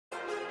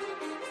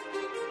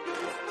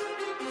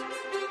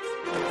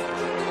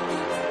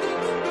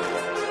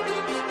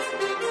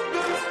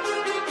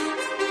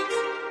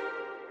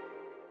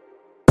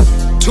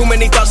Too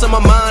many thoughts on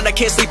my mind, I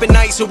can't sleep at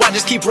night, so I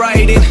just keep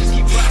writing.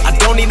 I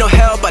don't need no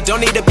help, I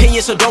don't need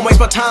opinions, so don't waste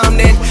my time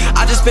then.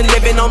 I just been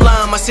living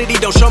online, my city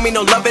don't show me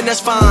no loving, that's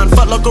fine.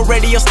 Fuck local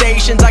radio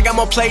stations, I got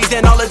more plays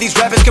than all of these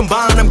rappers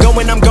combined. I'm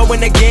going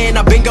again,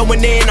 I've been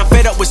going in, I'm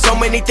fed up with so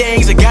many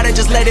things, I gotta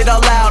just let it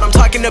all out. I'm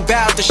talking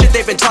about the shit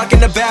they've been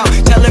talking about,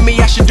 telling me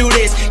I should do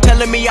this,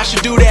 telling me I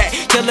should do that,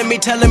 telling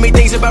me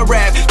things about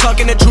rap,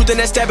 talking the truth and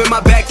then stabbing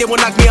my back, they will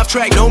knock me off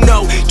track. No,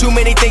 too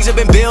many things have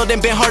been building,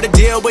 been hard to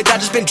deal with, I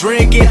just been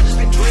drinking.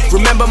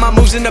 Remember my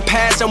moves in the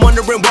past, I'm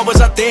wondering what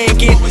was I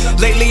thinking.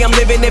 Lately I'm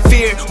living in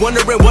fear,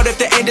 wondering what if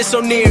the end is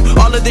so near.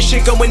 All of this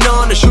shit going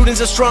on, the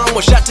shootings are strong,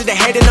 one shot to the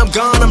head and I'm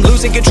gone. I'm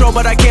losing control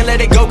but I can't let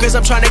it go, cause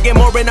I'm trying to get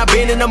more. And I've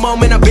been in the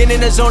moment, I've been in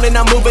the zone, and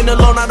I'm moving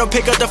alone. I don't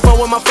pick up the phone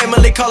when my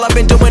family call, I've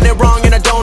been doing it wrong and I don't